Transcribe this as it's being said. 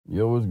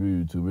Yo, what's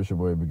good, YouTube? It's your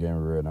boy,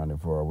 Gamer Red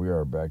 94. We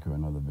are back with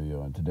another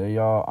video, and today,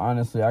 y'all,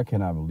 honestly, I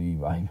cannot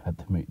believe I had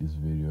to make this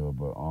video,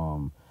 but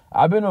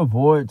I've been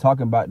avoiding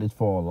talking about this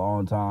for a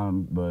long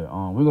time, but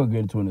we're gonna get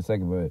into it in a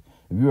second. But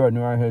if you are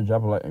new out here,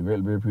 drop a like and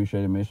greatly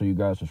appreciate it. Make sure you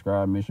guys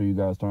subscribe. Make sure you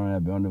guys turn on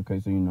that bell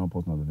notification so you know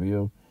post another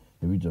video.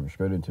 And we jump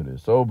straight into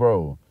this. So,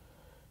 bro,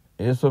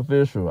 it's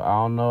official. I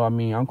don't know. I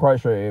mean, I'm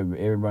quite sure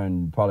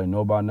everybody probably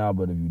know by now,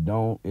 but if you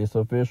don't, it's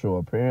official.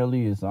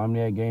 Apparently,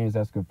 Insomniac Games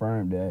has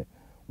confirmed that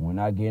we're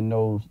not getting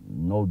no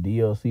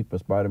DLC for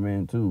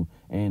Spider-Man 2.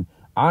 And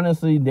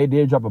honestly, they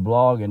did drop a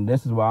blog, and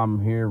this is why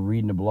I'm here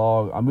reading the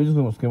blog. I'm just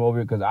going to skim over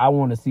it because I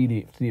want to see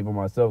it for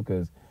myself,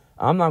 because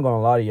I'm not going to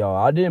lie to y'all.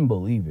 I didn't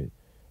believe it.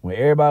 When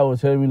everybody was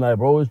telling me, like,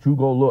 bro, it's true,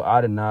 go look,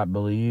 I did not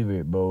believe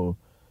it, bro.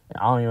 I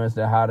don't even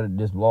understand how did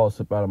this blog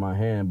slip out of my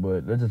hand,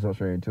 but let's just go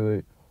straight into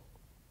it.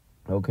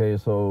 Okay,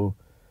 so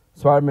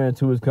Spider-Man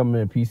 2 is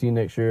coming to PC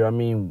next year. I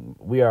mean,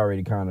 we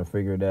already kind of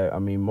figured that. I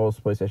mean,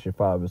 most PlayStation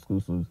 5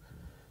 exclusives,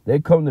 they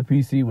come to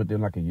PC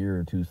within like a year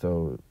or two,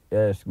 so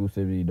that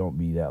exclusivity don't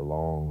be that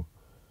long.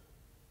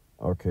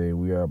 Okay,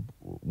 we are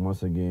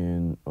once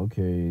again.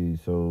 Okay,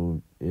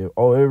 so it's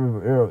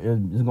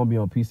gonna be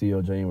on PC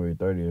on January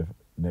 30th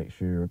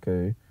next year.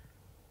 Okay,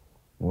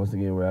 once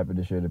again, we're happy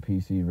to share the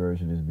PC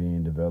version is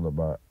being developed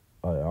by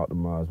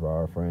optimized by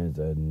our friends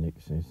at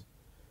Nixon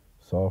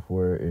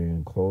Software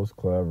in close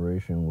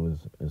collaboration with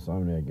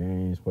Insomniac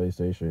Games,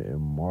 PlayStation, and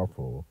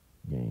Marvel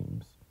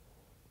Games.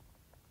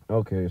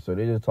 Okay, so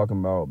they're just talking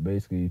about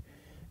basically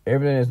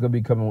everything that's going to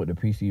be coming with the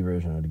PC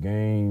version of the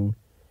game.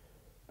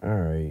 All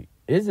right.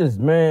 It's just,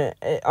 man,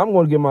 I'm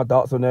going to give my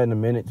thoughts on that in a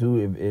minute, too.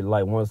 If it,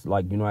 like, once,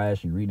 like, you know, I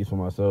actually read this for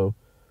myself.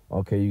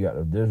 Okay, you got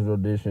the digital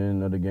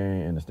edition of the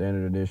game and the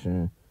standard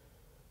edition.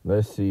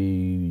 Let's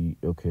see.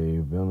 Okay,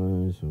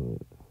 villains.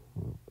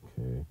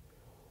 Okay.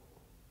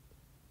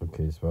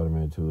 Okay,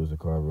 Spider-Man 2 is a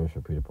collaboration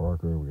with Peter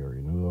Parker. We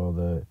already knew all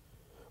that.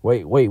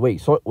 Wait.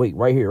 So,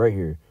 right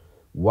here.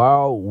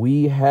 While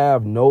we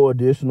have no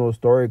additional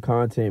story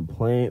content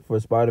planned for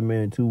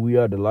Spider-Man 2, we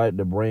are delighted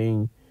to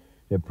bring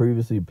the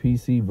previously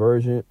PC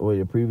version or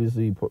the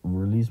previously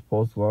released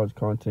post-launch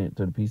content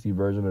to the PC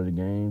version of the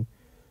game,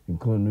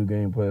 including new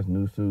gameplay,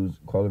 new suits,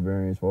 color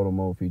variants, photo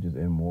mode features,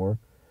 and more.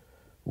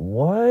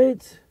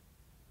 What?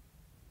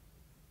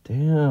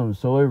 Damn,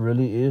 so it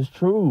really is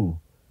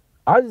true.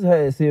 I just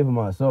had to see it for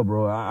myself,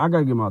 bro. I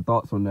gotta get my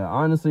thoughts on that.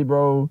 Honestly,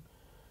 bro,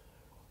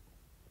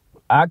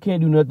 I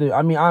can't do nothing.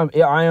 I mean,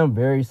 I am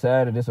very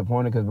sad and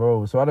disappointed because,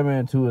 bro,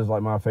 Spider-Man 2 is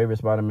like my favorite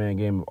Spider-Man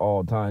game of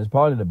all time. It's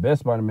probably the best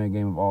Spider-Man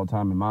game of all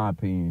time, in my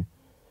opinion.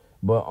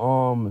 But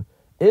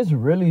it's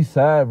really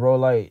sad, bro.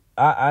 Like,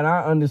 I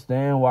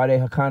understand why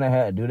they kind of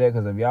had to do that,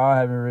 because if y'all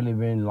haven't really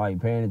been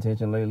like paying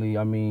attention lately,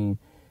 I mean,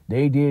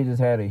 they did just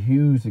had a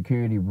huge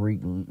security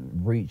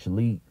breach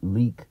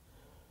leak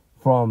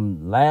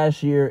from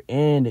last year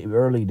and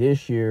early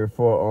this year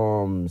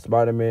for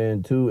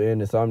Spider-Man 2 and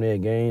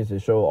Insomniac Games to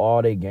show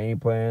all their game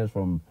plans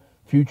from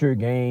future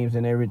games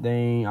and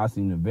everything. I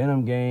seen the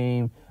Venom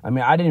game. I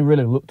mean, I didn't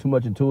really look too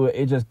much into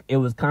it. It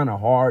was kind of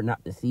hard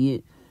not to see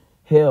it.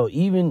 Hell,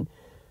 even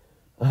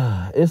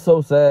it's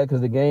so sad because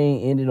the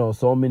game ended on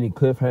so many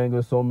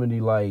cliffhangers, so many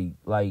like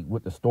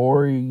with the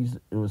stories.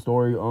 It was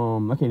story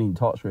I can't even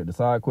talk straight. The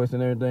side quests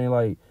and everything,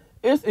 like,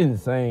 it's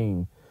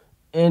insane.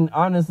 And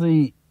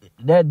honestly,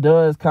 that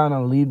does kind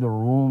of leave the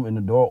room and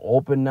the door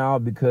open now,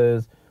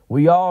 because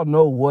we all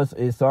know what's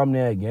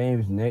Insomniac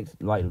Games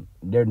next, like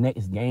their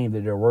next game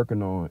that they're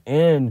working on,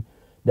 and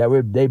that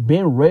they've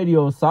been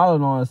radio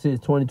solid on since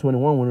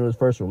 2021 when it was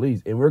first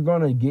released, and we're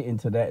gonna get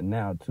into that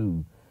now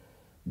too.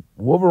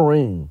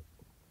 Wolverine.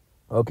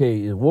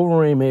 Okay, is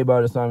Wolverine made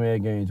by the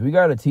Insomniac Games? We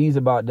got a tease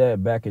about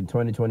that back in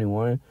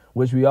 2021,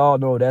 which we all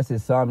know that's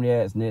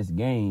Insomniac's next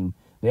game.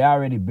 They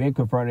already been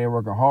confirmed they're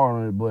working hard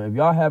on it, but if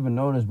y'all haven't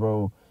noticed,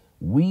 bro,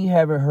 we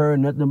haven't heard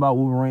nothing about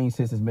Wolverine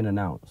since it's been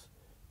announced.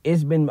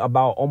 It's been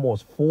about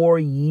almost 4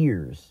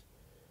 years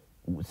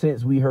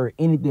since we heard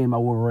anything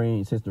about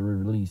Wolverine since the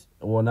release.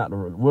 Well, not the,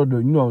 well,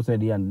 you know what I'm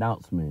saying, the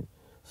announcement.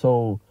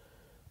 So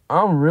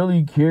I'm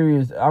really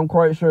curious. I'm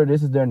quite sure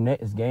this is their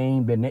next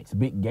game, their next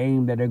big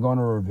game that they're going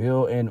to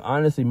reveal. And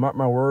honestly, mark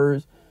my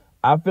words,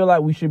 I feel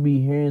like we should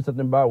be hearing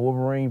something about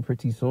Wolverine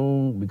pretty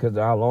soon because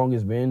of how long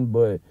it's been.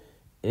 But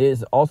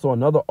it's also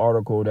another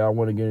article that I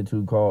want to get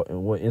into called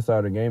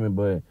Insider Gaming,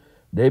 but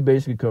they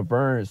basically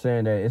confirmed,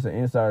 saying that it's an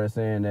insider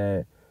saying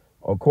that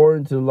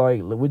according to,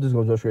 like, we're just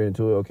going to go straight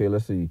into it. Okay,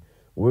 let's see.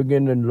 We're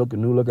getting a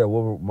new look at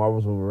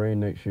Marvel's Wolverine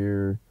next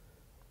year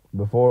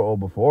before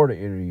the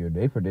end of the year.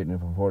 They predicting it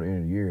before the end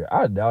of the year.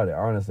 I doubt it,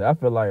 honestly. I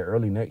feel like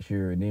early next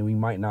year, and then we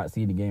might not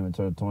see the game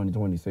until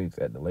 2026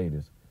 at the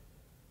latest,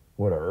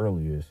 or the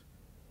earliest.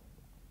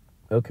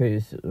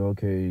 Okay,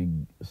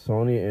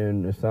 Sony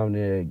and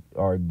Insomniac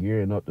are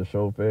gearing up to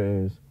show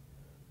fans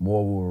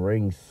more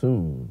Wolverine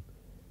soon.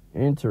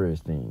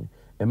 Interesting.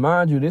 And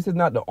mind you, this is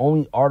not the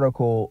only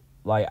article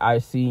like I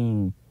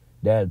seen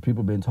that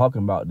people been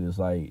talking about this.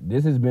 Like,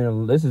 this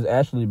has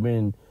actually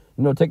been,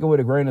 you know, take it with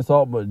a grain of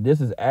salt, but this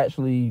has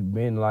actually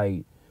been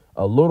like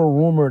a little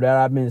rumor that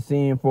I've been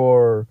seeing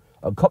for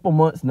a couple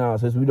months now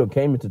since we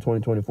came into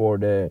 2024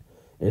 that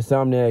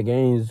Insomniac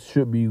Games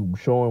should be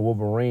showing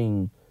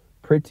Wolverine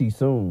pretty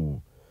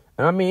soon.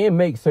 And I mean, it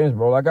makes sense,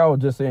 bro. Like I was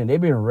just saying,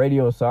 they've been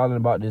radio silent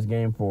about this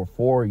game for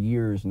 4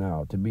 years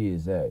now, to be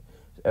exact.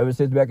 Ever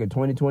since back in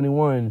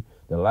 2021,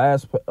 the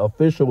last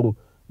official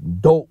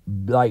dope,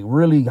 like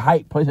really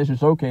hype PlayStation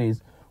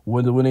showcase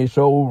when they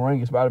showed Wolverine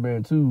and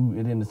Spider-Man 2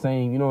 and then the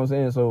same, you know what I'm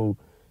saying? So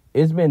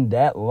it's been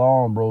that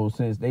long, bro,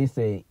 since they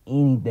said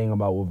anything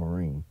about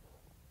Wolverine.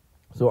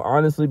 So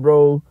honestly,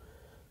 bro,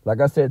 like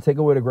I said, take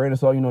it with a grain of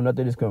salt. You know,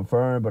 nothing is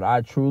confirmed, but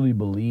I truly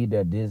believe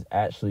that this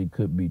actually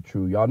could be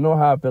true. Y'all know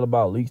how I feel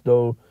about leaks,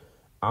 though.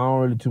 I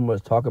don't really too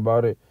much talk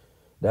about it.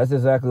 That's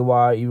exactly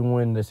why even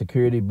when the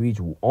security breach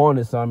on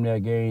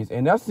Insomniac Games,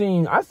 and I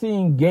seen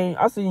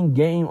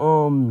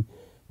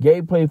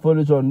gameplay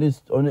footage on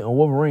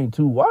Wolverine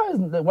too. Why is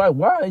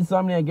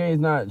Insomniac Games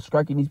not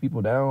striking these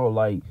people down? Or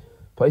like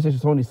PlayStation,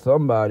 Sony,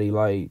 somebody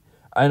like.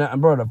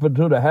 And bro, to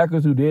the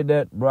hackers who did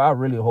that, bro, I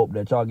really hope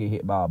that y'all get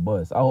hit by a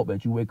bus. I hope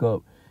that you wake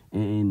up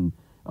and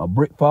a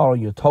brick fall on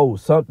your toe,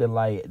 something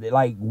like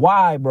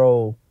why,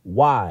 bro?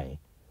 Why?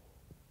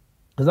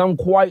 Because I'm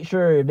quite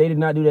sure if they did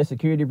not do that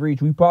security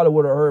breach, we probably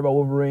would have heard about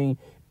Wolverine,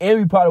 and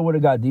we probably would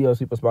have got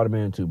DLC for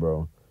Spider-Man 2,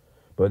 bro.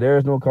 But there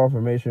is no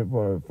confirmation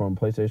from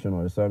PlayStation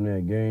or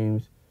Insomniac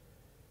Games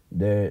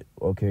that,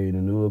 okay, the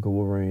new look of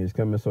Wolverine is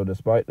coming. So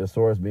despite the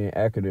source being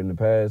accurate in the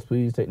past,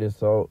 please take this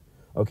salt.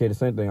 Okay, the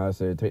same thing I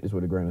said, take this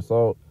with a grain of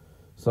salt.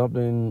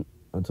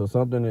 Until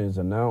something is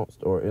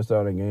announced or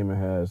Inside Gamer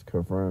has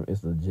confirmed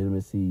its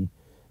legitimacy,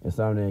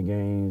 Insomniac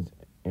Games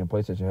and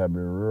PlayStation have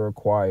been real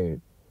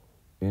quiet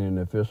in an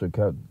official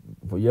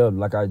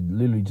like I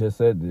literally just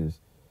said this.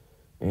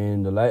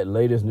 And the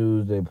latest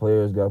news that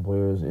players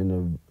in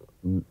the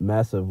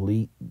massive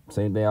leak.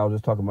 Same thing I was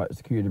just talking about, the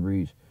security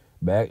breach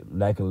back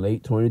like in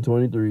late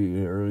 2023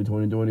 and early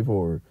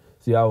 2024.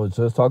 See, I was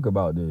just talking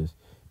about this.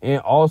 And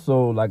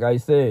also, like I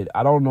said,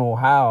 I don't know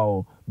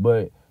how,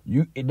 but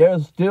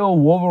there's still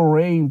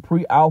Wolverine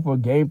pre-alpha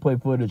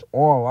gameplay footage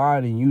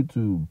online in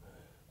YouTube.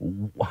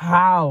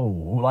 How?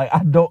 Like,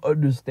 I don't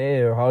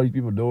understand how these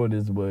people doing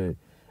this, but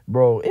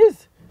bro,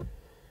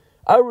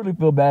 I really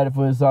feel bad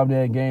for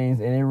Insomniac Games,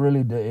 and it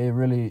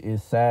really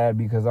is sad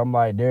because I'm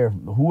like,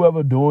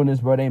 whoever doing this,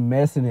 bro, they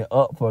messing it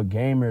up for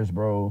gamers,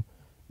 bro.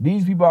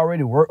 These people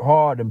already work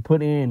hard and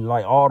put in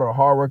like all the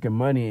hard work and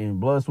money and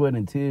blood, sweat,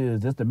 and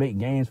tears just to make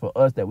games for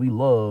us that we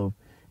love,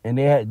 and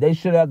they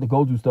should have to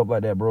go through stuff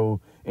like that,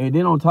 bro. And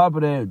then on top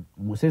of that,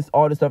 since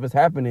all this stuff is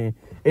happening,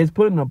 it's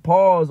putting a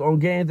pause on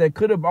games that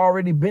could have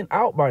already been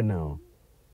out by now.